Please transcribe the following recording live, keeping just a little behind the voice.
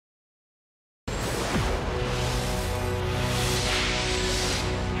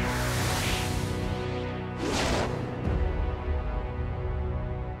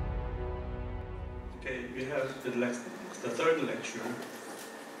we have the third lecture.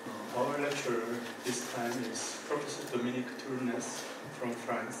 Our lecturer this time is Professor Dominique Tournes from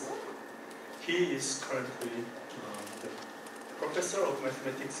France. He is currently the Professor of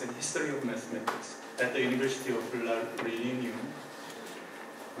Mathematics and History of Mathematics at the University of La Réunion.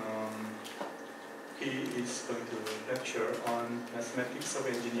 He is going to lecture on Mathematics of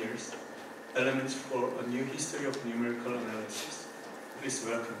Engineers, Elements for a New History of Numerical Analysis. Please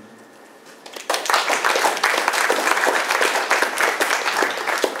welcome him.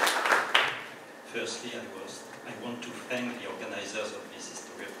 Firstly, I want to thank the organizers of this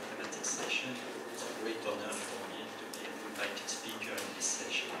History of Mathematics session. It's a great honor for me to be an invited speaker in this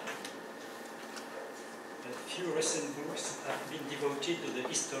session. A few recent books have been devoted to the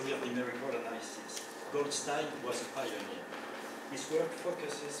history of numerical analysis. Goldstein was a pioneer. His work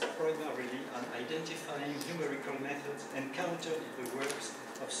focuses primarily on identifying numerical methods encountered in the works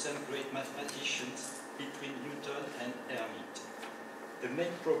of some great mathematicians between Newton and Hermite. The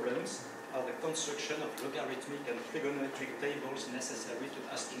main problems are the construction of logarithmic and trigonometric tables necessary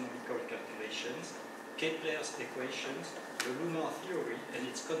to astronomical calculations, Kepler's equations, the lunar theory and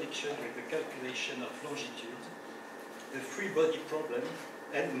its connection with the calculation of longitude, the free body problem,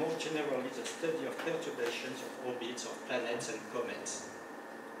 and more generally the study of perturbations of orbits of planets and comets.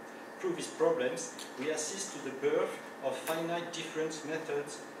 Through these problems, we assist to the birth of finite difference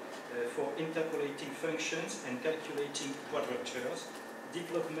methods for interpolating functions and calculating quadratures,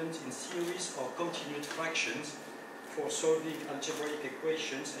 development in series or continued fractions for solving algebraic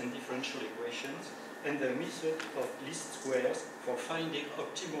equations and differential equations, and the method of least squares for finding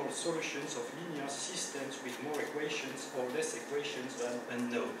optimal solutions of linear systems with more equations or less equations than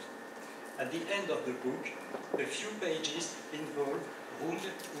unknown. At the end of the book, a few pages involve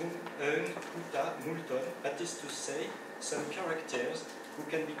Aug19Tue, Moulton, that is to say, some characters who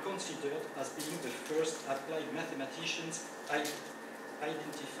can be considered as being the first applied mathematicians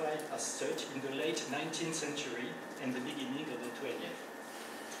identified as such in the late 19th century and the beginning of the 20th.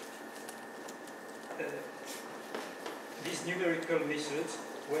 These numerical methods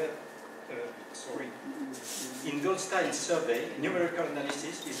were, in Goldstein's survey, numerical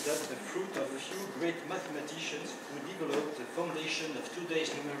analysis is thus the fruit of a few great mathematicians who developed the foundation of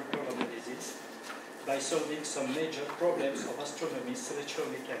today's numerical analysis by solving some major problems of astronomy, celestial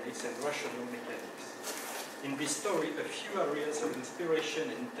mechanics, and rational mechanics. In this story, a few areas of inspiration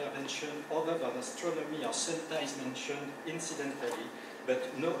and intervention other than astronomy are sometimes mentioned incidentally,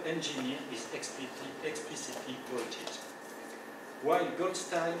 but no engineer is explicitly quoted. While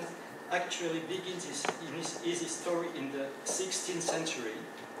Goldstein actually begins his story in the 16th century,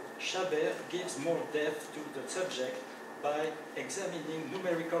 Chabert gives more depth to the subject by examining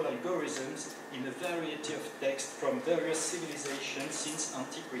numerical algorithms in a variety of texts from various civilizations since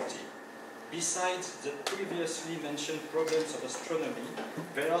antiquity. Besides the previously mentioned problems of astronomy,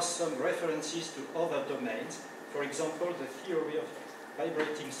 there are some references to other domains, for example, the theory of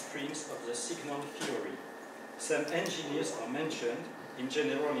vibrating strings of the signal theory. Some engineers are mentioned, in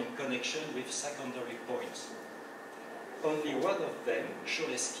general in connection with secondary points. Only one of them,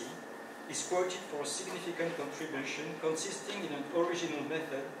 Cholesky, is quoted for a significant contribution consisting in an original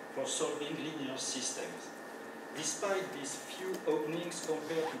method for solving linear systems. Despite these few openings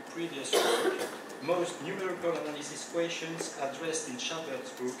compared to previous work, most numerical analysis questions addressed in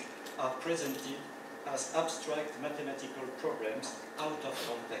Chabert's book are presented as abstract mathematical problems out of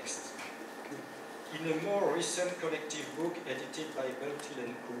context. In a more recent collective book edited by Bultil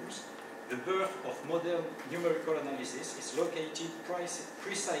and Coos, the birth of modern numerical analysis is located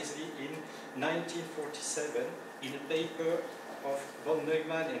precisely in 1947 in a paper of von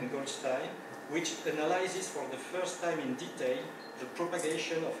Neumann and Goldstein, which analyzes for the first time in detail the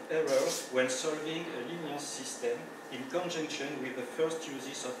propagation of errors when solving a linear system in conjunction with the first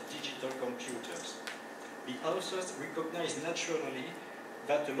uses of digital computers. The authors recognize naturally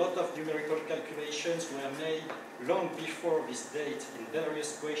that a lot of numerical calculations were made long before this date in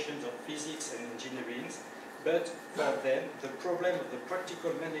various questions of physics and engineering, but for them, the problem of the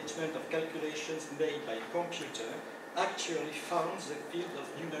practical management of calculations made by computer actually founds the field of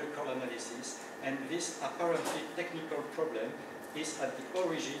numerical analysis, and this apparently technical problem is at the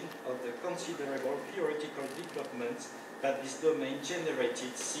origin of the considerable theoretical developments that this domain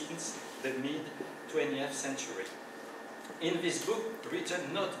generated since the mid-20th century. In this book,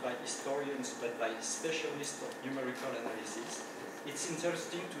 written not by historians but by specialists of numerical analysis, it's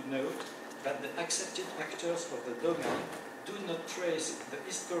interesting to note that the accepted actors of the domain do not trace the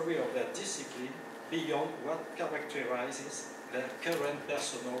history of their discipline beyond what characterizes their current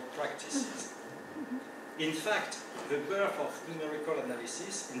personal practices. In fact, the birth of numerical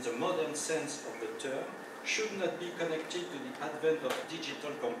analysis, in the modern sense of the term, should not be connected to the advent of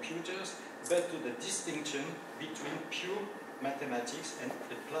digital computers, but to the distinction between pure mathematics and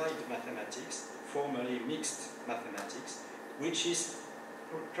applied mathematics, formerly mixed mathematics, which is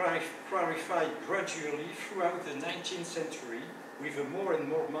clarified gradually throughout the 19th century with a more and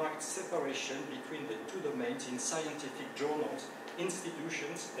more marked separation between the two domains in scientific journals,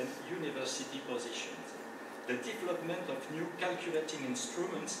 institutions, and university positions. The development of new calculating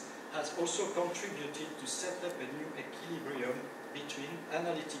instruments has also contributed to set up a new equilibrium between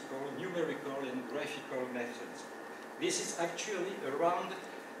analytical, numerical, and graphical methods. This is actually around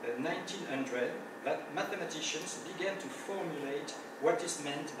 1900 that mathematicians began to formulate what is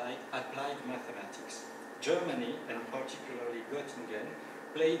meant by applied mathematics. Germany, and particularly Göttingen,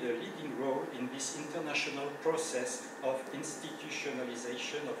 played a leading role in this international process of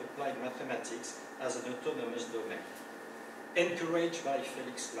institutionalization of applied mathematics as an autonomous domain. Encouraged by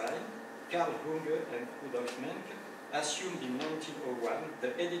Felix Klein, Karl Runge and Rudolf Menke assumed in 1901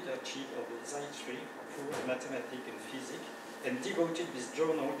 the editor-chief of the Zeitschrift für Mathematik und Physik and devoted this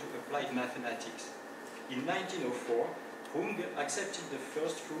journal to applied mathematics. In 1904, Runge accepted the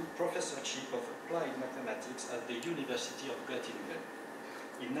first full professorship of applied mathematics at the University of Göttingen.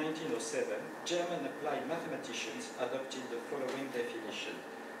 In 1907, German applied mathematicians adopted the following definition.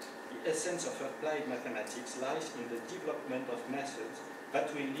 The essence of applied mathematics lies in the development of methods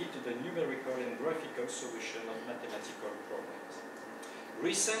that will lead to the numerical and graphical solution of mathematical problems.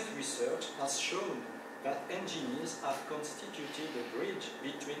 Recent research has shown that engineers have constituted a bridge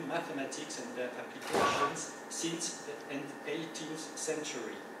between mathematics and their applications since the 18th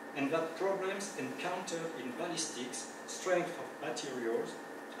century, and that problems encountered in ballistics, strength of materials,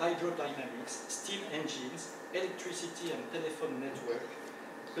 hydrodynamics, steam engines, electricity and telephone network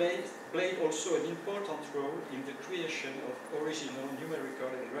played also an important role in the creation of original numerical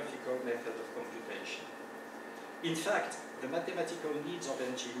and graphical method of computation. In fact, the mathematical needs of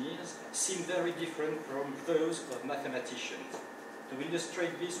engineers seem very different from those of mathematicians. To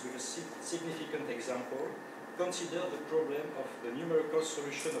illustrate this with a significant example, consider the problem of the numerical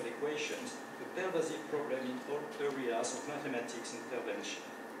solution of equations, a pervasive problem in all areas of mathematics intervention.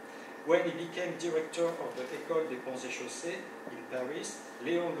 When he became director of the École des Ponts et Chaussées in Paris,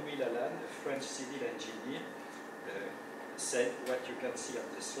 Léon-Louis Lalanne, a French civil engineer, said what you can see on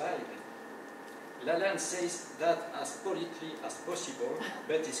the slide. Lalanne says that as politely as possible,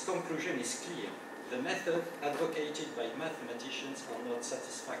 but his conclusion is clear. The method advocated by mathematicians are not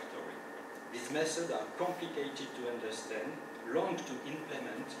satisfactory. These methods are complicated to understand, long to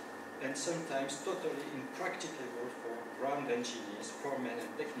implement, and sometimes totally impracticable for ground engineers, foremen,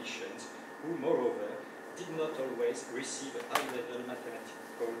 and technicians, who, moreover, did not always receive a high-level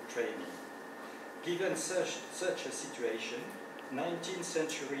mathematical training. Given such a situation, 19th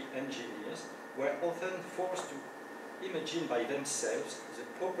century engineers were often forced to imagine by themselves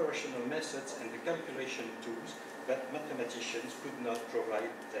the operational methods and the calculation tools that mathematicians could not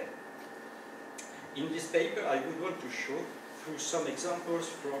provide them. In this paper, I would want to show, through some examples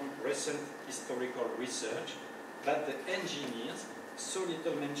from recent historical research, that the engineers, so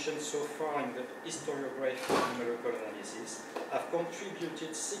little mentioned so far in the historiography of numerical analysis, have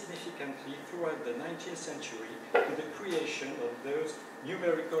contributed significantly throughout the 19th century to the creation of those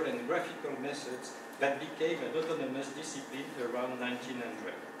numerical and graphical methods that became an autonomous discipline around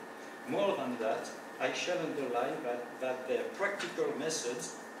 1900. More than that, I shall underline that their practical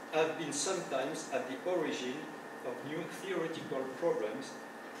methods have been sometimes at the origin of new theoretical problems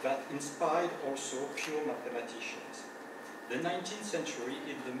that inspired also pure mathematicians. The 19th century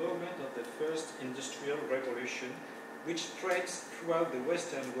is the moment of the first industrial revolution, which spreads throughout the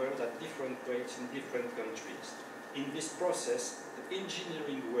Western world at different rates in different countries. In this process, the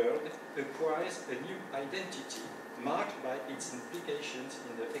engineering world acquires a new identity marked by its implications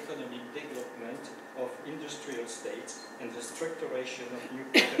in the economic development of industrial states and the structuration of new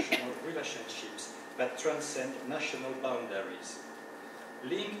professional relationships that transcend national boundaries.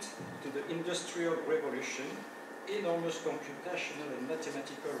 Linked to the Industrial Revolution, enormous computational and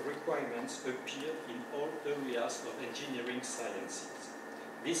mathematical requirements appeared in all areas of engineering sciences.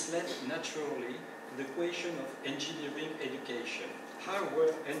 This led naturally to the question of engineering education. How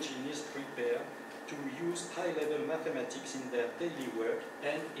were engineers prepared to use high-level mathematics in their daily work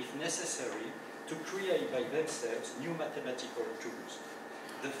and, if necessary, to create by themselves new mathematical tools?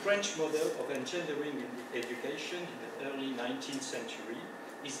 The French model of engineering in the education in the early 19th century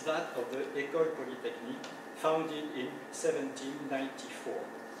is that of the École Polytechnique, founded in 1794.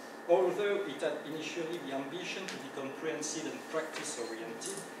 Although it had initially the ambition to be comprehensive and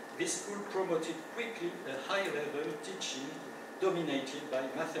practice-oriented, this school promoted quickly a high-level teaching dominated by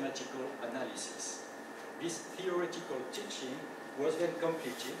mathematical analysis. This theoretical teaching was then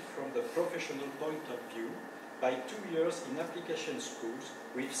completed from the professional point of view by 2 years in application schools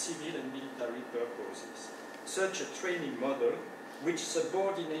with civil and military purposes. Such a training model, which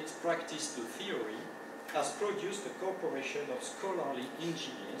subordinates practice to theory, has produced a corporation of scholarly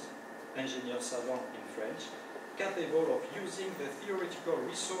engineers, ingénieurs savants in French, capable of using the theoretical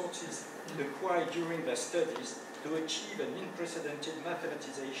resources acquired during their studies to achieve an unprecedented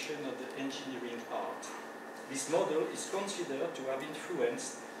mathematization of the engineering art. This model is considered to have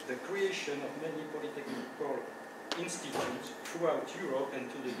influenced the creation of many polytechnical institutes throughout Europe and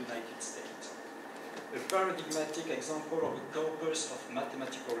to the United States. A paradigmatic example of a corpus of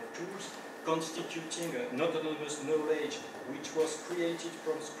mathematical tools constituting an autonomous knowledge which was created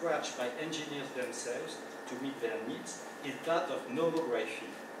from scratch by engineers themselves to meet their needs is that of nomography.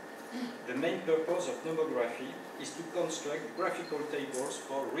 The main purpose of nomography is to construct graphical tables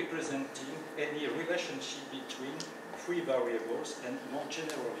for representing any relationship between three variables and, more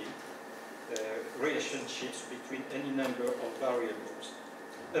generally, relationships between any number of variables.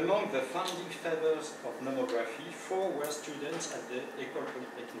 Among the founding fathers of nomography, 4 were students at the École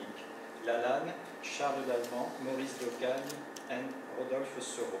Polytechnique: Lalanne, Charles Lallemand, Maurice Docagne, and Rodolphe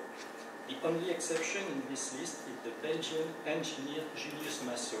Seurat. The only exception in this list is the Belgian engineer Julius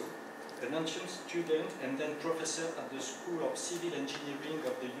Massot, an ancient student and then professor at the School of Civil Engineering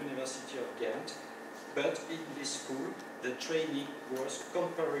of the University of Ghent, but in this school the training was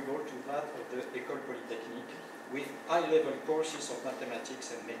comparable to that of the École Polytechnique, with high-level courses of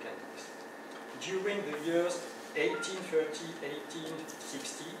mathematics and mechanics. During the years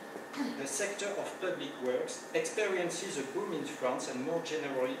 1830-1860, the sector of public works experiences a boom in France and more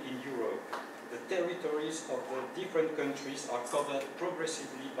generally in Europe. The territories of the different countries are covered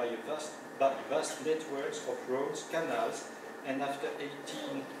progressively by vast networks of roads, canals, and after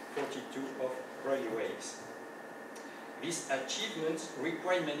 1842 of railways. These achievements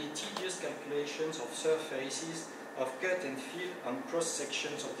require many tedious calculations of surfaces, of cut and fill and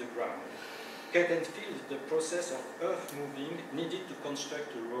cross-sections of the ground. Cut and fill is the process of earth moving needed to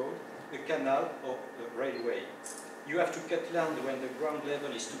construct a road, a canal, or a railway. You have to cut land when the ground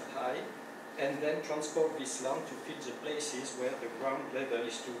level is too high, and then transport this land to fill the places where the ground level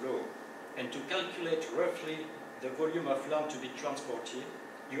is too low. And to calculate roughly the volume of land to be transported,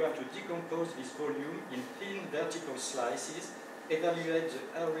 you have to decompose this volume in thin vertical slices, evaluate the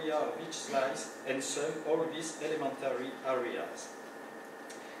area of each slice, and sum all these elementary areas.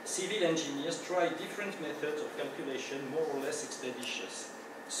 Civil engineers try different methods of calculation more or less expeditious.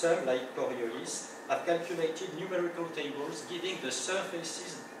 Some, like Coriolis, have calculated numerical tables giving the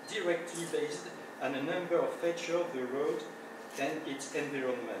surfaces directly based on a number of features of the road and its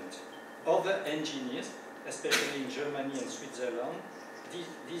environment. Other engineers, especially in Germany and Switzerland,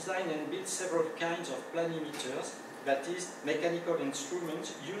 design and build several kinds of planimeters, that is, mechanical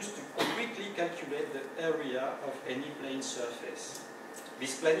instruments used to quickly calculate the area of any plane surface.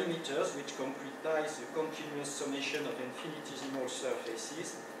 These planimeters, which comprise the continuous summation of infinitesimal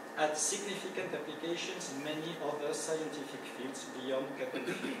surfaces, had significant applications in many other scientific fields beyond cut and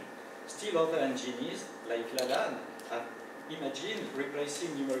fill. Still other engineers, like Lalanne, have imagined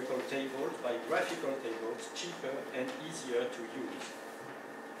replacing numerical tables by graphical tables, cheaper and easier to use.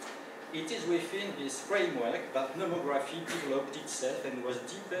 It is within this framework that nomography developed itself and was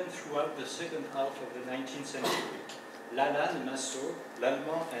deepened throughout the second half of the 19th century. Lalanne, Massot,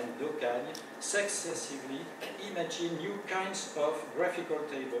 Lallemand, and Docagne successively imagined new kinds of graphical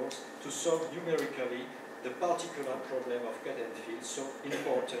tables to solve numerically the particular problem of cut and fill, so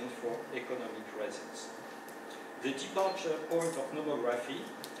important for economic reasons. The departure point of nomography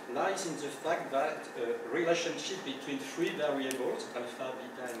lies in the fact that a relationship between three variables, alpha,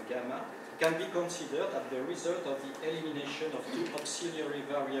 beta, and gamma, can be considered as the result of the elimination of two auxiliary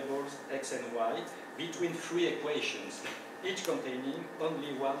variables, x and y, between three equations, each containing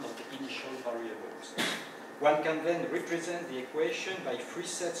only one of the initial variables. One can then represent the equation by three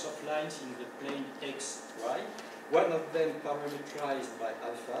sets of lines in the plane x, y, one of them parameterized by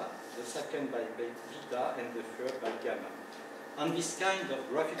alpha, the second by beta, and the third by gamma. On this kind of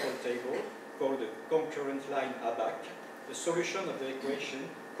graphical table, called a concurrent line ABAC, the solution of the equation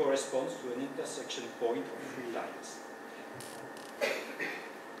corresponds to an intersection point of three lines.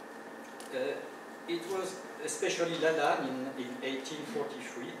 It was especially Lalanne in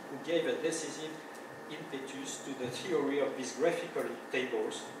 1843 who gave a decisive impetus to the theory of these graphical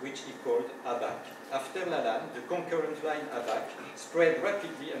tables, which he called ABAC. After Lalanne, the concurrent line ABAC spread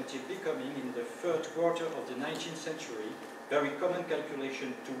rapidly until becoming, in the third quarter of the 19th century, very common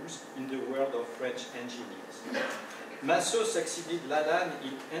calculation tools in the world of French engineers. Massot succeeded Lalanne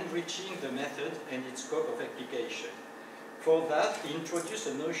in enriching the method and its scope of application. For that, he introduced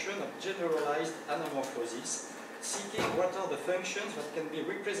a notion of generalized anamorphosis, seeking what are the functions that can be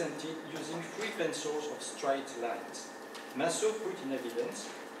represented using free pencils of straight lines. Massot put in evidence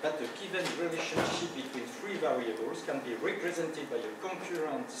that a given relationship between three variables can be represented by a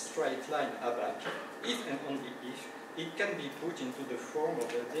concurrent straight line ABAC if and only if it can be put into the form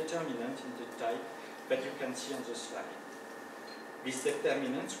of a determinant in the type that you can see on the slide. These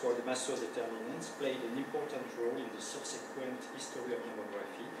determinants, called Massot determinants, played an important role in the subsequent history of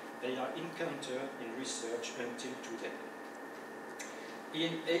nomography. They are encountered in research until today.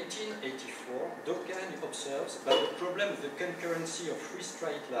 In 1884, Daucagne observes that the problem of the concurrency of three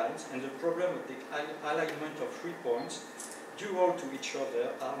straight lines and the problem of the alignment of 3 points dual to each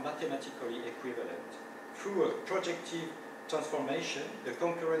other are mathematically equivalent. Through a projective transformation, the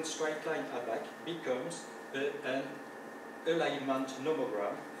concurrent straight line ABAC becomes an alignment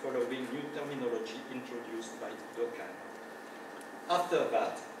nomogram following new terminology introduced by Daucagne. After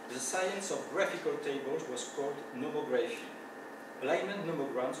that, the science of graphical tables was called nomography. Alignment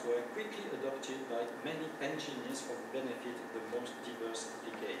nomograms were quickly adopted by many engineers for the benefit of the most diverse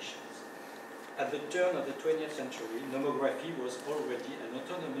applications. At the turn of the 20th century, nomography was already an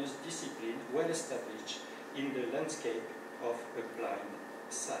autonomous discipline well established in the landscape of applied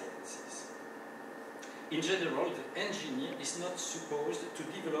sciences. In general, the engineer is not supposed to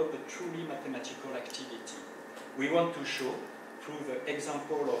develop a truly mathematical activity. We want to show, through the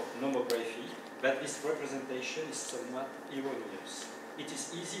example of nomography, that this representation is somewhat erroneous. It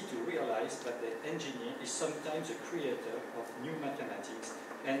is easy to realize that the engineer is sometimes a creator of new mathematics,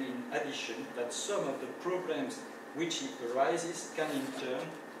 and in addition, that some of the problems which it arises can in turn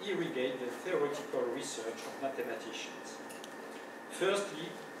irrigate the theoretical research of mathematicians. Firstly,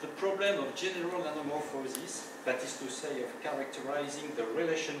 the problem of general anamorphosis, that is to say of characterizing the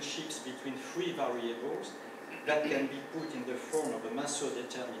relationships between three variables that can be put in the form of a Massot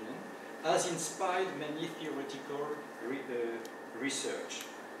determinant, has inspired many theoretical research.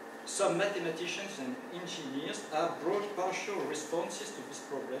 Some mathematicians and engineers have brought partial responses to this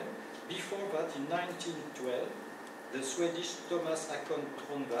problem. Before that, in 1912, the Swedish Thomas Akon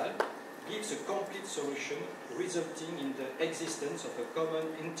Tronvall gives a complete solution resulting in the existence of a common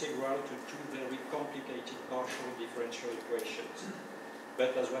integral to two very complicated partial differential equations.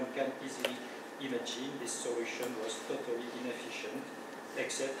 But as one can easily imagine, this solution was totally inefficient,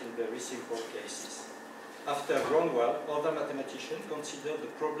 except in very simple cases. After Grunwald, other mathematicians considered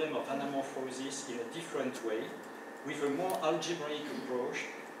the problem of anamorphosis in a different way, with a more algebraic approach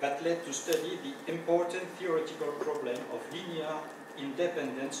that led to study the important theoretical problem of linear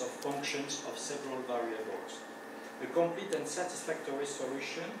independence of functions of several variables. A complete and satisfactory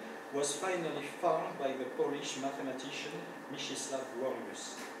solution was finally found by the Polish mathematician Mieczysław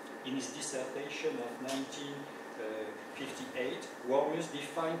Wormius. In his dissertation of 1958, Wormius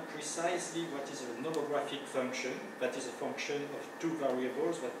defined precisely what is a nomographic function, that is a function of two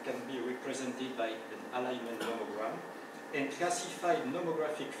variables that can be represented by an alignment nomogram, and classified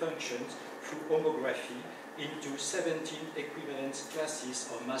nomographic functions through homography into 17 equivalence classes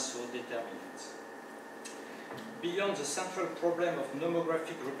of Massot determinants. Beyond the central problem of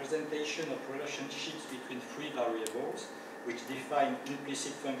nomographic representation of relationships between three variables, which define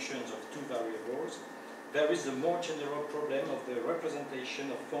implicit functions of two variables, there is the more general problem of the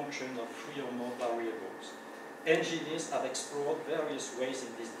representation of functions of three or more variables. Engineers have explored various ways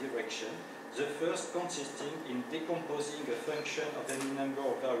in this direction, the first consisting in decomposing a function of any number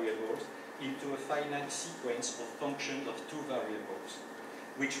of variables into a finite sequence of functions of two variables,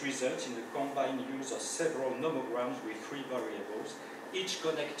 which results in the combined use of several nomograms with three variables, each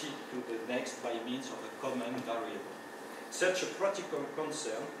connected to the next by means of a common variable. Such a practical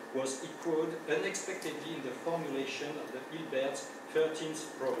concern was echoed unexpectedly in the formulation of the Hilbert's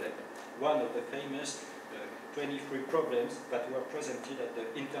 13th problem, one of the famous 23 problems that were presented at the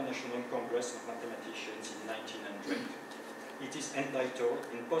International Congress of Mathematicians in 1900. It is entitled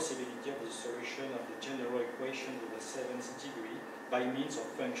Impossibility of the Solution of the General Equation to the 7th degree by means of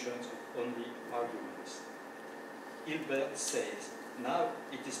functions of only arguments. Hilbert says, now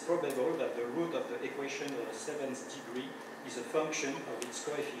it is probable that the root of the equation of the 7th degree is a function of its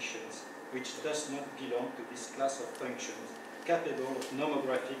coefficients, which does not belong to this class of functions capable of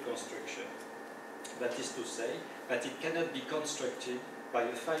nomographic construction. That is to say, that it cannot be constructed by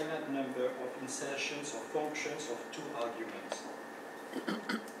a finite number of insertions of functions of two arguments.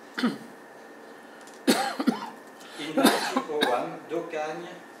 In 1901, Daucagne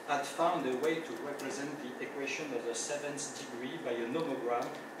had found a way to represent the equation of the 7th degree by a nomogram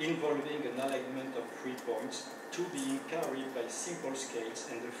involving an alignment of 3 points, 2 being carried by simple scales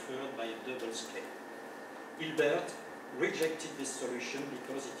and the third by a double scale. Hilbert rejected this solution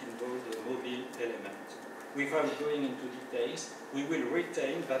because it involved a mobile element. Without going into details, we will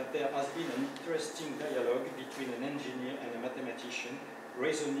retain that there has been an interesting dialogue between an engineer and a mathematician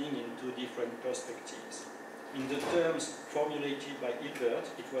reasoning in 2 different perspectives. In the terms formulated by Hilbert,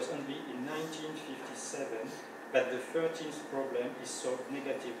 it was only in 1957 that the 13th problem is solved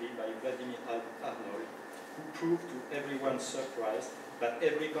negatively by Vladimir Arnold, who proved to everyone's surprise that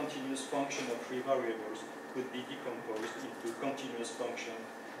every continuous function of 3 variables could be decomposed into continuous function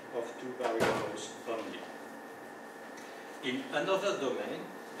of 2 variables only. In another domain,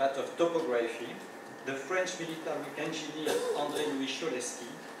 that of topography, the French military engineer André-Louis Cholesky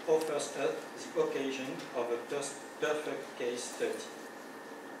offers us the occasion of a perfect case study.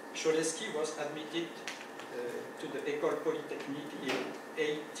 Cholesky was admitted to the École Polytechnique in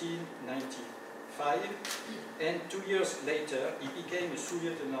 1895, and 2 years later he became a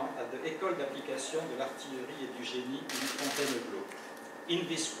sous-lieutenant at the École d'application de l'artillerie et du génie in Fontainebleau. In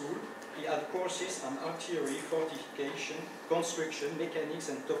this school, he had courses on artillery, fortification, construction, mechanics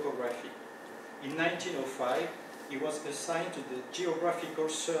and topography. In 1905, he was assigned to the geographical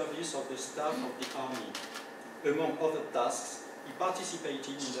service of the staff of the army. Among other tasks, he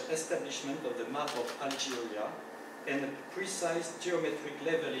participated in the establishment of the map of Algeria and the precise geometric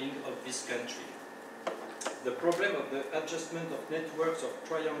leveling of this country. The problem of the adjustment of networks of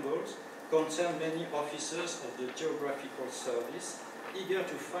triangles concerned many officers of the geographical service, eager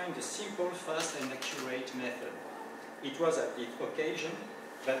to find a simple, fast and accurate method. It was at this occasion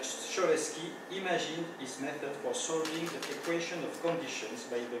that Cholesky imagined his method for solving the equation of conditions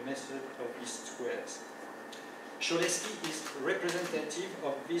by the method of least squares. Cholesky is representative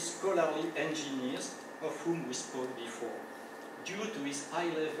of these scholarly engineers of whom we spoke before. Due to his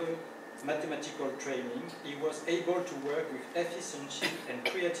high-level mathematical training, he was able to work with efficiency and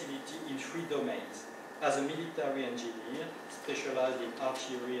creativity in 3 domains. As a military engineer, specialized in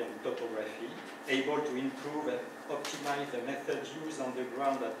artillery and topography, able to improve and optimize the method used on the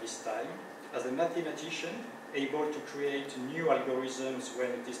ground at this time. As a mathematician, able to create new algorithms when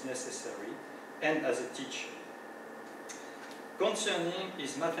it is necessary, and as a teacher. Concerning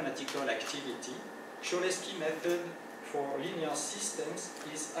his mathematical activity, Cholesky's method for linear systems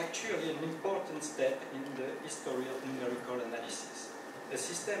is actually an important step in the history of numerical analysis. A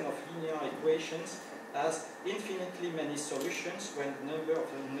system of linear equations has infinitely many solutions when the number of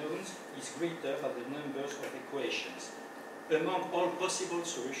unknowns is greater than the numbers of equations. Among all possible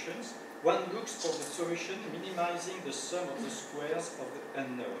solutions, one looks for the solution minimizing the sum of the squares of the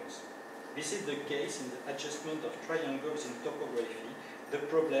unknowns. This is the case in the adjustment of triangles in topography, the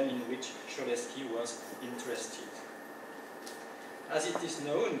problem in which Cholesky was interested. As it is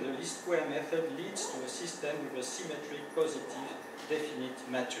known, the least square method leads to a system with a symmetric positive definite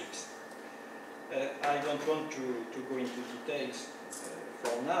matrix. I don't want to go into details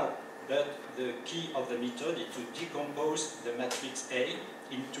for now, but the key of the method is to decompose the matrix A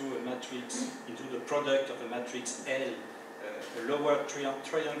into the product of a matrix L, a lower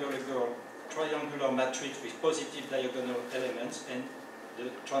triangular matrix with positive diagonal elements, and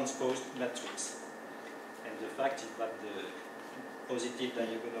the transposed matrix. And the fact is that the positive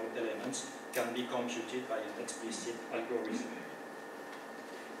diagonal elements can be computed by an explicit algorithm.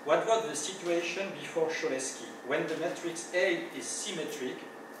 What was the situation before Cholesky? When the matrix A is symmetric,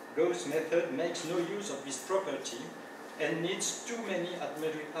 Gauss' method makes no use of this property and needs too many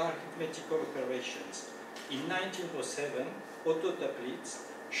arithmetical operations. In 1907, Otto Toeplitz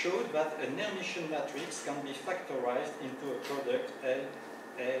showed that an Hermitian matrix can be factorized into a product L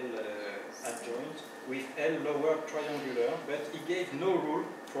adjoint with L lower triangular, but he gave no rule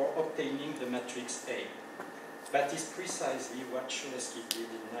for obtaining the matrix A. That is precisely what Cholesky did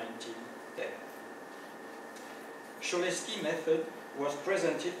in 1910. Cholesky's method was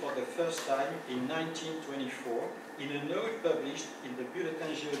presented for the first time in 1924 in a note published in the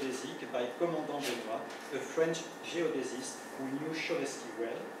Bulletin Géodésique by Commandant Benoit, a French geodesist who knew Cholesky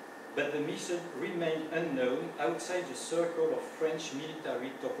well, but the method remained unknown outside the circle of French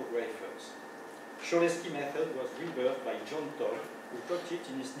military topographers. Cholesky's method was rebirthed by John Toll, who taught it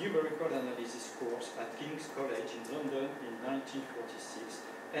in his numerical analysis course at King's College in London in 1946,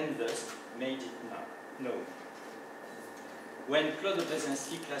 and thus made it known. When Claude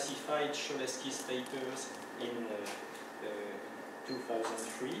Brzezinski classified Cholesky's papers in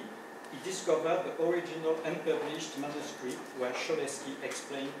 2003, he discovered the original unpublished manuscript where Cholesky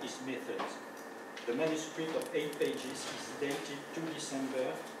explained his methods. The manuscript of 8 pages is dated 2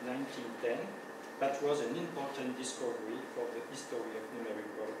 December 1910, but was an important discovery for the history of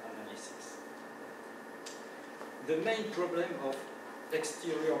numerical analysis. The main problem of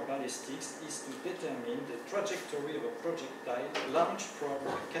exterior ballistics is to determine the trajectory of a projectile launched from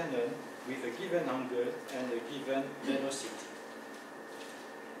a cannon with a given angle and a given velocity.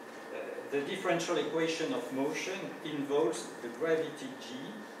 The differential equation of motion involves the gravity g,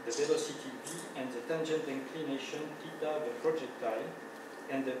 the velocity v, and the tangent inclination theta of the projectile,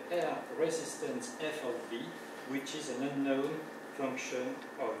 and the air resistance f of v, which is an unknown function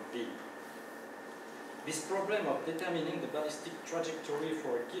of v. This problem of determining the ballistic trajectory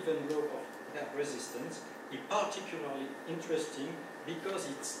for a given law of air resistance is particularly interesting because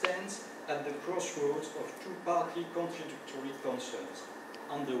it stands at the crossroads of two partly contradictory concerns.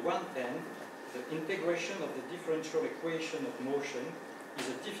 On the one hand, the integration of the differential equation of motion is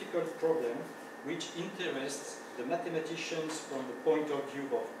a difficult problem which interests the mathematicians from the point of view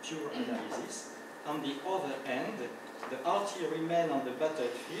of pure analysis. On the other hand, the artillerymen on the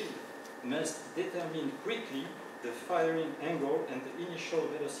battlefield must determine quickly the firing angle and the initial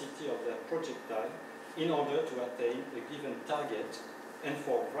velocity of their projectile in order to attain a given target, and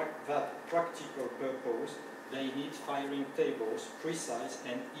for that practical purpose they need firing tables precise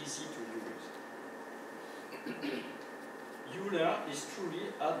and easy to use. Euler is truly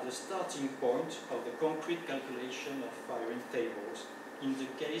at the starting point of the concrete calculation of firing tables in the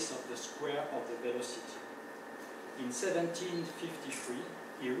case of the square of the velocity. In 1753,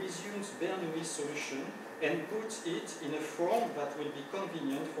 he resumes Bernoulli's solution and puts it in a form that will be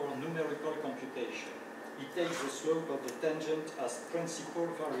convenient for numerical computation. He takes the slope of the tangent as principal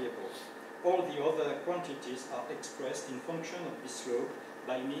variable. All the other quantities are expressed in function of this slope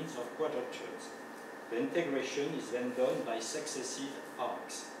by means of quadratures. The integration is then done by successive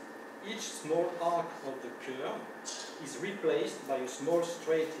arcs. Each small arc of the curve is replaced by a small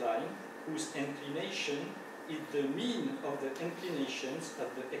straight line whose inclination is the mean of the inclinations at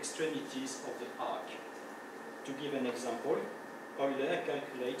the extremities of the arc. To give an example, Euler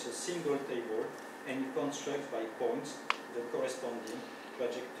calculates a single table and constructs by points the corresponding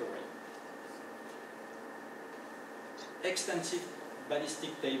trajectory. Extensive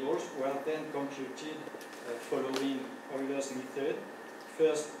ballistic tables were then computed following Euler's method,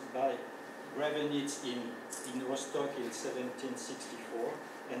 first by Gravenitz in Rostock in 1764,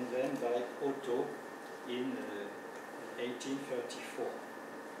 and then by Otto in 1834.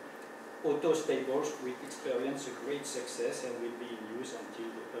 Otto's tables will experience a great success and will be in use until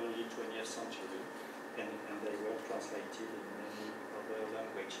the early 20th century, and they were translated in many other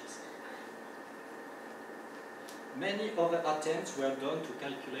languages. Many other attempts were done to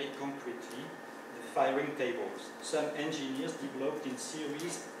calculate concretely the firing tables. Some engineers developed in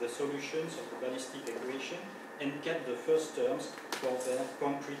series the solutions of the ballistic equation and kept the first terms for their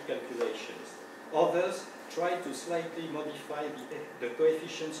concrete calculations. Others tried to slightly modify the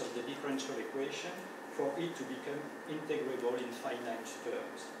coefficients of the differential equation for it to become integrable in finite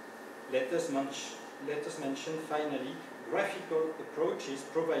terms. Let us mention finally graphical approaches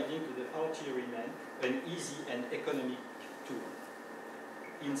providing to the artilleryman an easy and economic tool.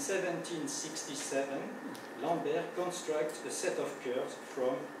 In 1767, Lambert constructs a set of curves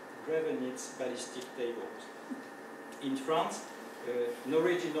from Gravenitz's ballistic tables. In France, an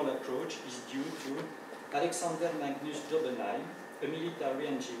original approach is due to Alexander Magnus Dobenheim, a military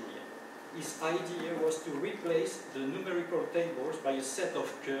engineer. His idea was to replace the numerical tables by a set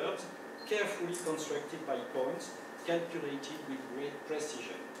of curves carefully constructed by points, calculated with great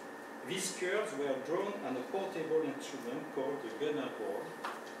precision. These curves were drawn on a portable instrument called the gunner board,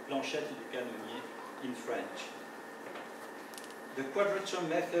 planchette du canonnier in French. The quadrature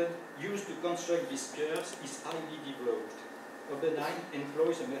method used to construct these curves is highly developed. Oppenheim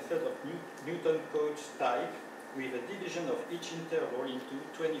employs a method of Newton coach type with a division of each interval into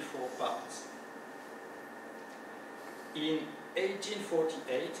 24 parts. In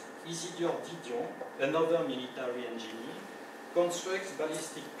 1848, Isidore Didion, another military engineer, constructs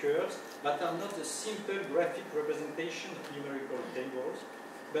ballistic curves that are not a simple graphic representation of numerical tables,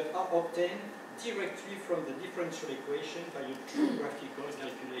 but are obtained directly from the differential equation by a true graphical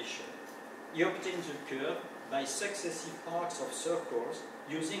calculation. He obtains a curve by successive arcs of circles,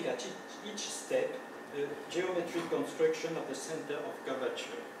 using at each step a geometric construction of the center of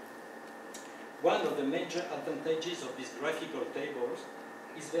curvature. One of the major advantages of these graphical tables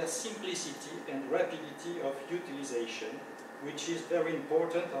is their simplicity and rapidity of utilization, which is very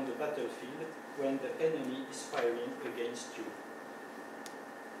important on the battlefield when the enemy is firing against you.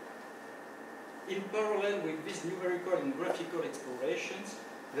 In parallel with these numerical and graphical explorations,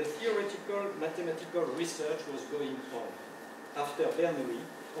 the theoretical mathematical research was going on. After Bernoulli,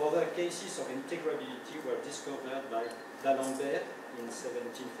 other cases of integrability were discovered by d'Alembert in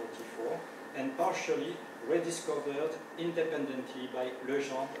 1744 and partially rediscovered independently by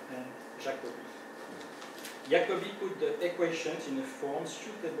Legendre and Jacobi. Jacobi put the equations in a form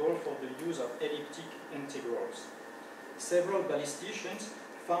suitable for the use of elliptic integrals. Several ballisticians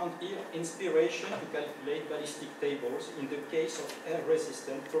found here inspiration to calculate ballistic tables in the case of air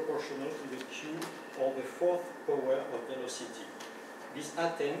resistance proportional to the q or the fourth power of velocity. These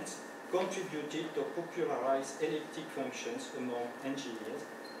attempts contributed to popularize elliptic functions among engineers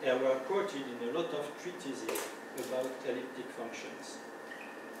and were quoted in a lot of treatises about elliptic functions.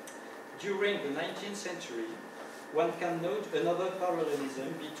 During the 19th century, one can note another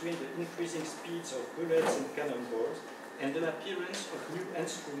parallelism between the increasing speeds of bullets and cannonballs and the appearance of new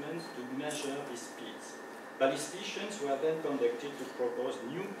instruments to measure these speeds. Ballisticians were then conducted to propose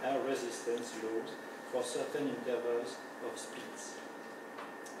new air resistance laws for certain intervals of speeds.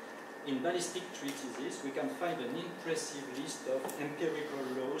 In ballistic treatises, we can find an impressive list of empirical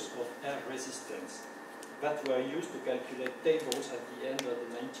laws of air resistance that were used to calculate tables at the end of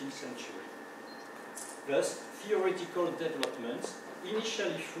the 19th century. Thus, theoretical developments,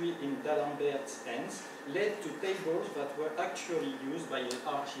 initially free in d'Alembert's hands, led to tables that were actually used by an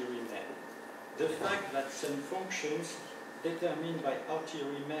artilleryman. The fact that some functions determined by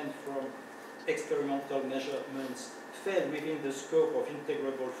artillerymen from experimental measurements fell within the scope of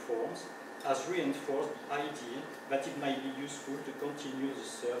integrable forms has reinforced the idea that it might be useful to continue the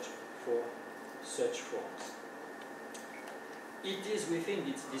search for such forms. It is within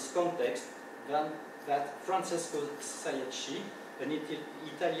this context that Francesco Saiacci, an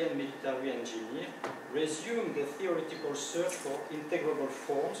Italian military engineer, resumed the theoretical search for integrable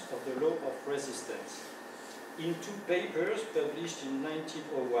forms of the law of resistance. In two papers published in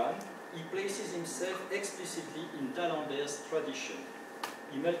 1901, he places himself explicitly in d'Alembert's tradition.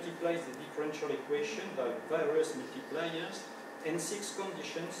 He multiplies the differential equation by various multipliers and 6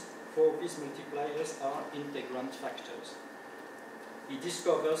 conditions for these multipliers are integrand factors. He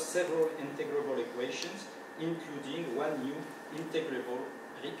discovers several integrable equations, including one new integrable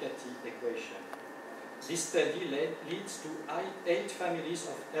Riccati equation. This study leads to 8 families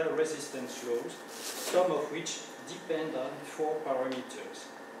of air resistance laws, some of which depend on 4 parameters.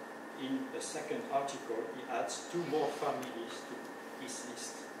 In a second article, he adds 2 more families to his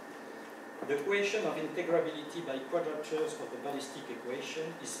list. The equation of integrability by quadratures of the ballistic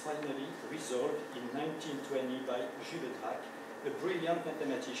equation is finally resolved in 1920 by Jules Drac, a brilliant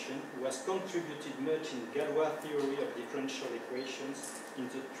mathematician who has contributed much in Galois theory of differential equations in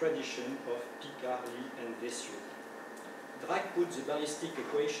the tradition of Picard, Lie, and Dessieux. Drac puts the ballistic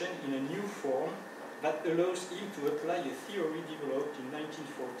equation in a new form that allows him to apply a theory developed in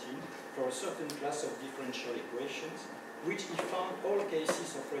 1914 for a certain class of differential equations, which he found all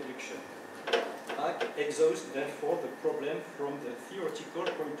cases of reduction. Drac exhausts therefore the problem from the theoretical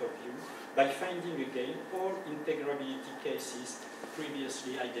point of view by finding again all integrability cases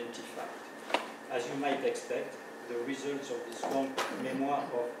previously identified. As you might expect, the results of this long memoir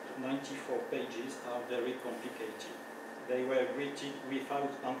of 94 pages are very complicated. They were greeted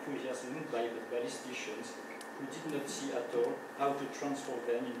without enthusiasm by the ballisticians who did not see at all how to transform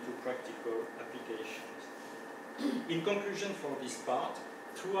them into practical applications. In conclusion for this part,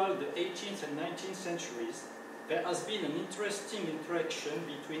 throughout the 18th and 19th centuries, there has been an interesting interaction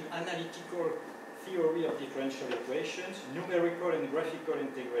between analytical theory of differential equations, numerical and graphical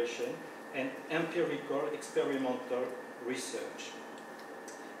integration, and empirical experimental research.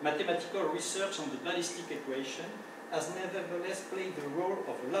 Mathematical research on the ballistic equation has nevertheless played the role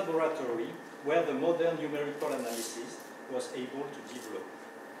of a laboratory where the modern numerical analysis was able to develop.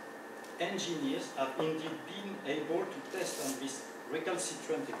 Engineers have indeed been able to test on this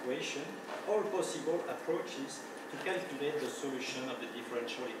recalcitrant equation all possible approaches to calculate the solution of the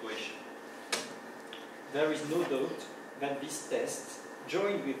differential equation. There is no doubt that these tests,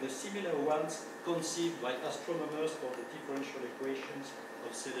 joined with the similar ones conceived by astronomers for the differential equations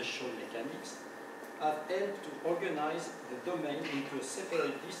of celestial mechanics, have helped to organize the domain into a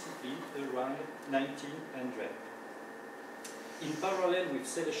separate discipline around 1900. In parallel with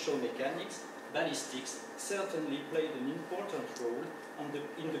celestial mechanics, ballistics certainly played an important role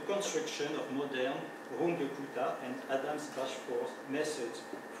in the construction of modern Runge-Kutta and Adams-Bashforth methods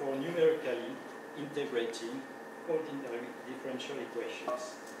for numerically integrating ordinary differential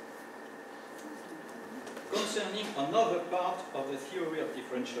equations. Concerning another part of the theory of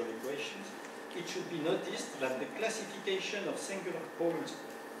differential equations, it should be noticed that the classification of singular poles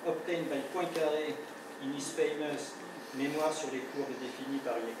obtained by Poincaré in his famous Mémoire sur les courbes définies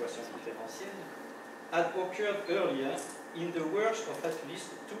par une équation différentielle, had occurred earlier in the works of at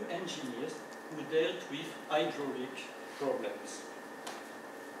least 2 engineers who dealt with hydraulic problems.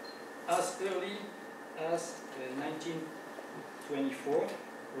 As early as 1924,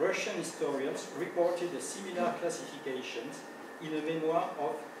 Russian historians reported a similar classifications in a memoir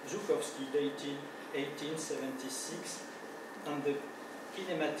of Zhukovsky dated 1876 on the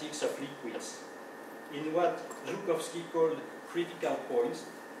kinematics of liquids. In what Zhukovsky called critical points,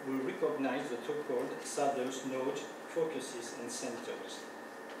 we recognize the so-called saddles, nodes, focuses, and centers.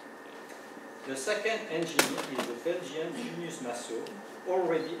 The second engineer is the Belgian Junius Massot,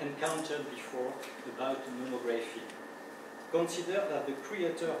 already encountered before about nomography. Consider that the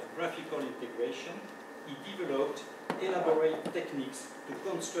creator of graphical integration, he developed elaborate techniques to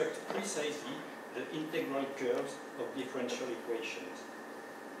construct precisely the integral curves of differential equations.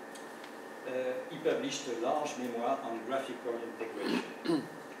 He published a large memoir on graphical integration.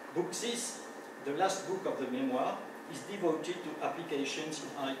 Book 6, the last book of the memoir, is devoted to applications in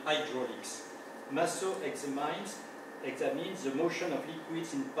hydraulics. Massot examines the motion of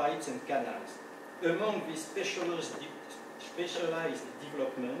liquids in pipes and canals. Among these specialized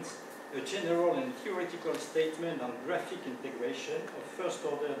developments, a general and theoretical statement on graphic integration of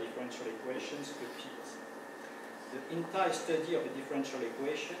first-order differential equations appears. The entire study of a differential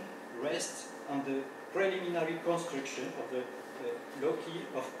equation rests on the preliminary construction of the loci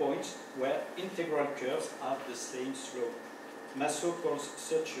of points where integral curves have the same slope. Massot calls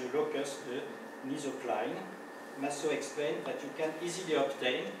such a locus a isocline. Massot explained that you can easily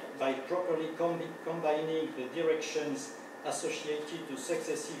obtain, by properly combining the directions associated to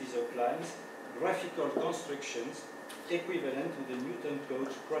successive isoclines, graphical constructions equivalent to the Newton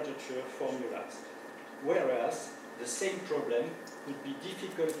coach quadrature formulas, whereas the same problem would be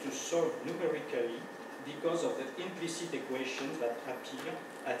difficult to solve numerically because of the implicit equations that appear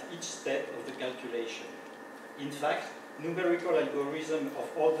at each step of the calculation. In fact, numerical algorithm of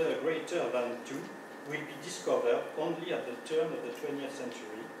order greater than 2 will be discovered only at the turn of the 20th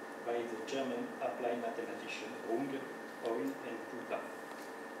century by the German applied mathematicians Runge, Owen, and Puta.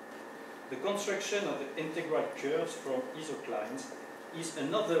 The construction of the integral curves from isoclines is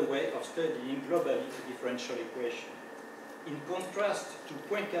another way of studying globally the differential equation. In contrast to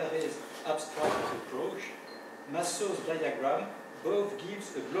Poincaré's abstract approach, Massot's diagram both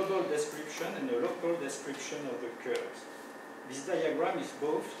gives a global description and a local description of the curves. This diagram is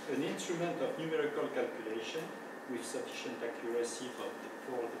both an instrument of numerical calculation with sufficient accuracy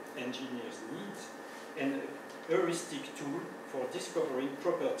for the engineer's needs and a heuristic tool for discovering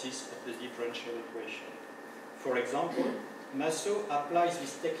properties of the differential equation. For example, Massot applies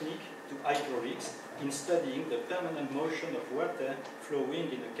this technique to hydraulics in studying the permanent motion of water flowing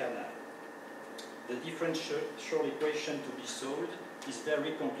in a canal. The differential equation to be solved is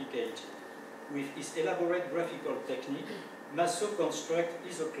very complicated. With his elaborate graphical technique, Massot constructs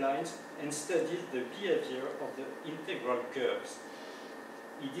isoclines and studies the behavior of the integral curves.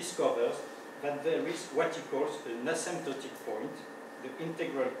 He discovers that there is what he calls an asymptotic point. The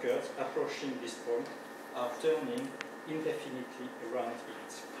integral curves approaching this point are turning indefinitely around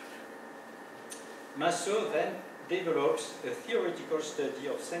it. Massot then develops a theoretical study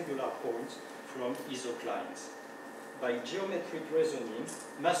of singular points from isoclines. By geometric reasoning,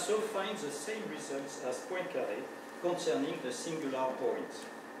 Massot finds the same results as Poincaré concerning the singular points,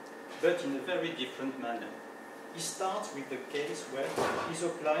 but in a very different manner. He starts with the case where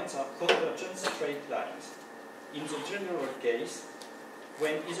isoclines are convergent straight lines. In the general case,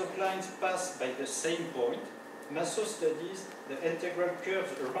 when isoclines pass by the same point, Massot studies the integral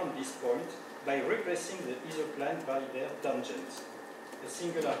curves around this point by replacing the isocline by their tangents. A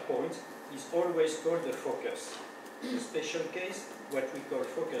singular point is always called the focus. The special case, what we call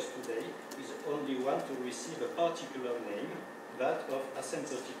focus today, is only one to receive a particular name, that of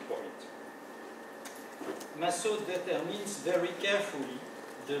asymptotic point. Massot determines very carefully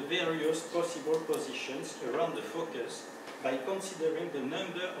the various possible positions around the focus by considering the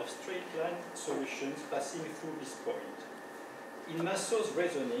number of straight line solutions passing through this point. In Massot's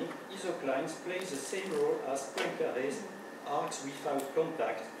reasoning, isoclines play the same role as Poincaré's arcs without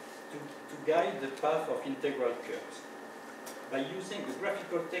contact to guide the path of integral curves. By using a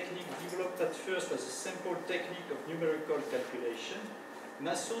graphical technique developed at first as a simple technique of numerical calculation,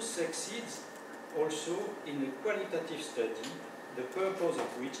 Massot succeeds also in a qualitative study, the purpose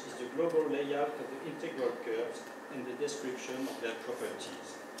of which is the global layout of the integral curves and the description of their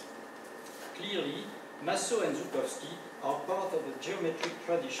properties. Clearly, Massot and Zhukovsky are part of a geometric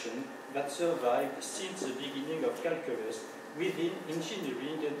tradition that survived since the beginning of calculus within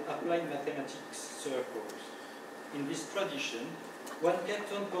engineering and applied mathematics circles. in this tradition, one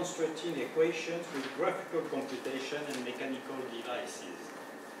kept on constructing equations with graphical computation and mechanical devices,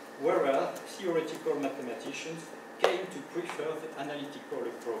 whereas theoretical mathematicians came to prefer the analytical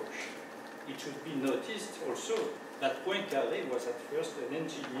approach. It should be noticed also that Poincaré was at first an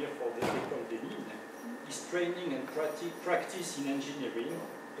engineer for the École des Mines. His training and practice in engineering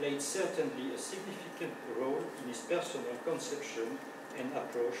played certainly a significant role in his personal conception and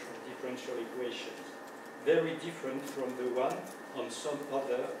approach of differential equations, very different from the one on some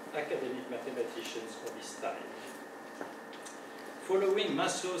other academic mathematicians of his time. Following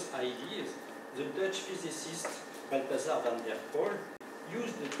Massot's ideas, the Dutch physicist Balthasar van der Pol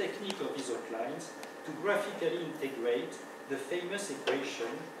used the technique of isonclines to graphically integrate the famous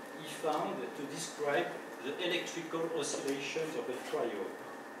equation he found to describe the electrical oscillations of a triode.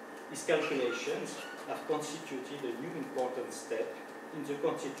 His calculations have constituted a new important step in the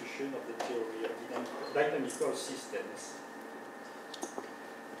constitution of the theory of dynamical systems.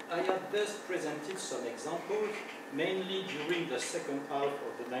 I have thus presented some examples, mainly during the second half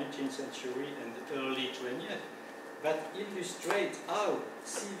of the 19th century and the early 20th, that illustrate how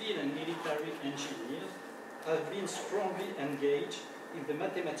civil and military engineers have been strongly engaged in the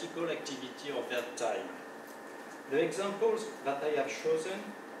mathematical activity of their time. The examples that I have chosen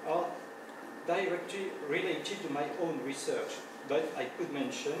are directly related to my own research, but I could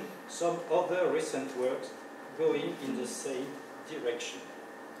mention some other recent works going in the same direction.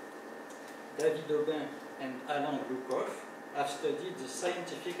 David Aubin and Alain Glukov have studied the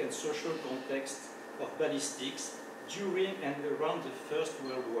scientific and social context of ballistics during and around the First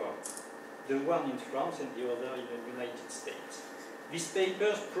World War, the one in France and the other in the United States. These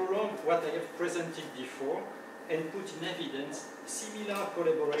papers prolong what I have presented before and put in evidence similar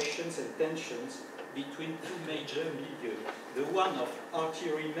collaborations and tensions between two major milieux, the one of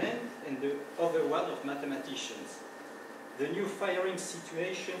artillerymen and the other one of mathematicians. The new firing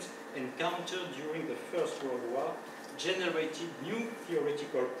situations encountered during the First World War generated new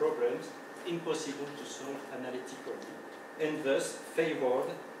theoretical problems impossible to solve analytically, and thus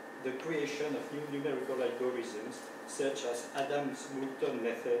favored the creation of new numerical algorithms such as Adams-Moulton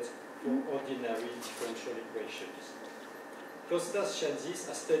methods for ordinary differential equations. Kostas Chadzis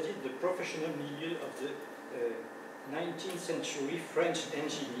has studied the professional milieu of the 19th century French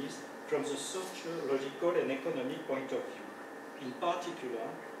engineers from the sociological and economic point of view. In particular,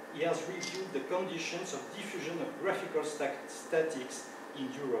 he has reviewed the conditions of diffusion of graphical statics in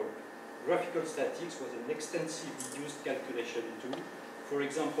Europe. Graphical statics was an extensively used calculation tool, for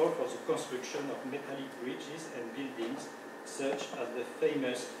example, for the construction of metallic bridges and buildings, such as the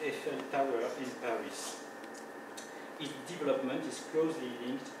famous Eiffel Tower in Paris. Its development is closely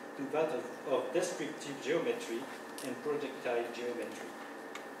linked to that of descriptive geometry and projectile geometry.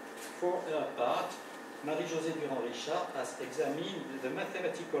 For her part, Marie-Josée Durand-Richard has examined the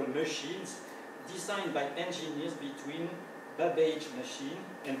mathematical machines designed by engineers between Babbage machine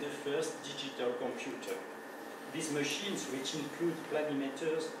and the first digital computer. These machines, which include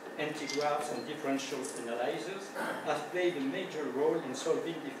planimeters, antigraphs, and differential analyzers, have played a major role in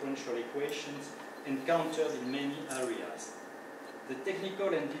solving differential equations encountered in many areas. The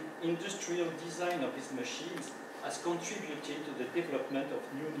technical and industrial design of these machines has contributed to the development of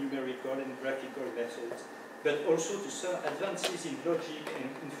new numerical and graphical methods, but also to some advances in logic and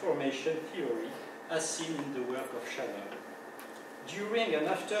information theory, as seen in the work of Shannon. During and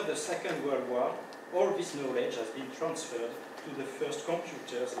after the Second World War, all this knowledge has been transferred to the first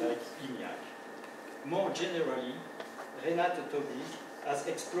computers like ENIAC. More generally, Renate Toby has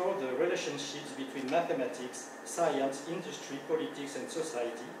explored the relationships between mathematics, science, industry, politics, and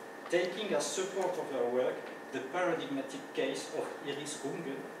society, taking as support of her work the paradigmatic case of Iris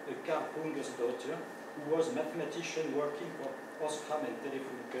Runge, a Karl Runge's daughter, who was a mathematician working for Osram and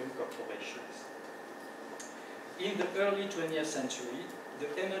Telefunken corporations. In the early 20th century,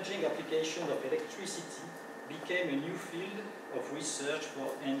 the emerging application of electricity became a new field of research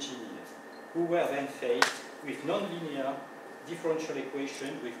for engineers, who were then faced with nonlinear differential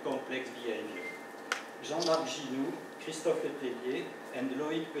equations with complex behavior. Jean-Marc Ginoux, Christophe Letellier, and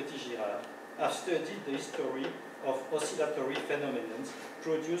Loïc Petit-Girard have studied the history of oscillatory phenomena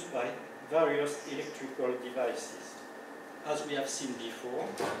produced by various electrical devices. As we have seen before,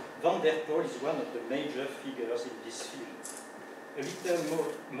 Van der Pol is one of the major figures in this field. A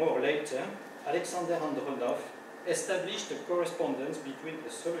little more later, Alexander Andronov established a correspondence between the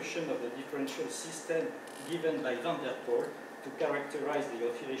solution of the differential system given by Van der Pol to characterize the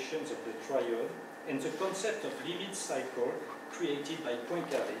oscillations of the triode and the concept of limit cycle created by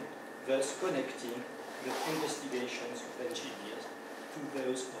Poincaré, thus connecting the investigations of engineers to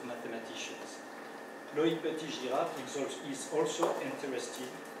those of mathematicians. Loïc Petit-Girard is also interested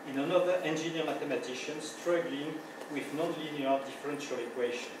in another engineer mathematician struggling with nonlinear differential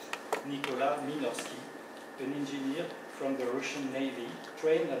equations, Nicolas Minorsky, an engineer from the Russian Navy,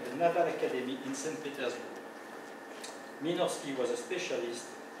 trained at the Naval Academy in St. Petersburg. Minorsky was a specialist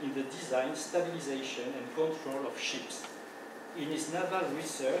in the design, stabilization, and control of ships. In his naval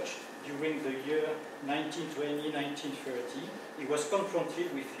research during the year 1920-1930, he was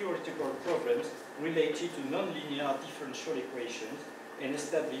confronted with theoretical problems related to nonlinear differential equations and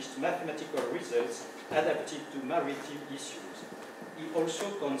established mathematical results adapted to maritime issues. He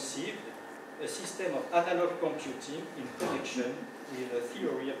also conceived a system of analog computing in connection with the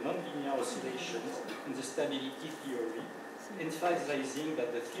theory of nonlinear oscillations and the stability theory, emphasizing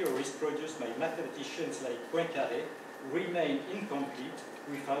that the theories produced by mathematicians like Poincaré remain incomplete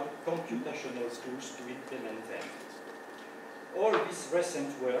without computational tools to implement them. All these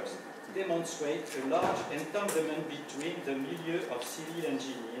recent works demonstrate a large entanglement between the milieu of civil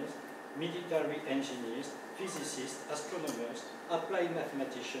engineers, military engineers, physicists, astronomers, applied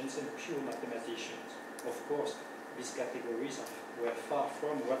mathematicians, and pure mathematicians. Of course, these categories were far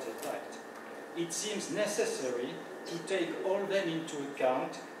from watertight. It seems necessary to take all them into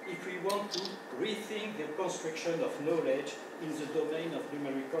account if we want to rethink the construction of knowledge in the domain of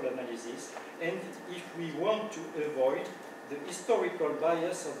numerical analysis, and if we want to avoid the historical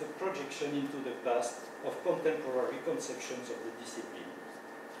bias of the projection into the past of contemporary conceptions of the discipline.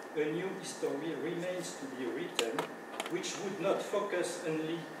 A new history remains to be written, which would not focus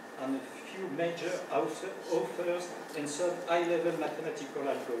only on a few major authors and some high-level mathematical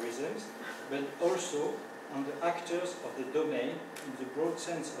algorithms, but also on the actors of the domain in the broad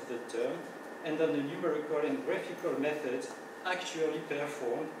sense of the term, and on the numerical and graphical methods actually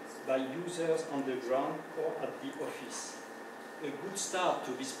performed by users on the ground or at the office. A good start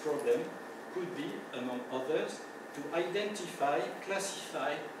to this problem could be, among others, to identify,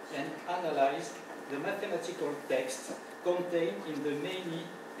 classify, and analyze the mathematical texts contained in the many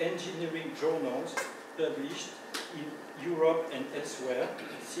engineering journals published in Europe and elsewhere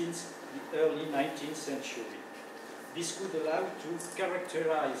since the early 19th century. This could allow to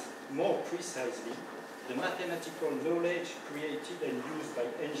characterize more precisely the mathematical knowledge created and used by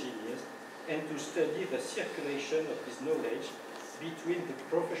engineers, and to study the circulation of this knowledge between the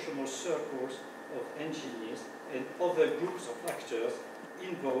professional circles of engineers and other groups of actors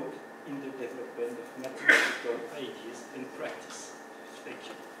involved in the development of mathematical ideas and practice. Thank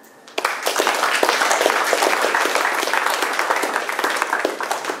you.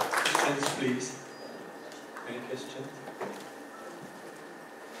 Yes, please. Any questions?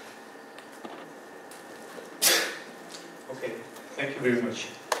 Okay, thank you very much.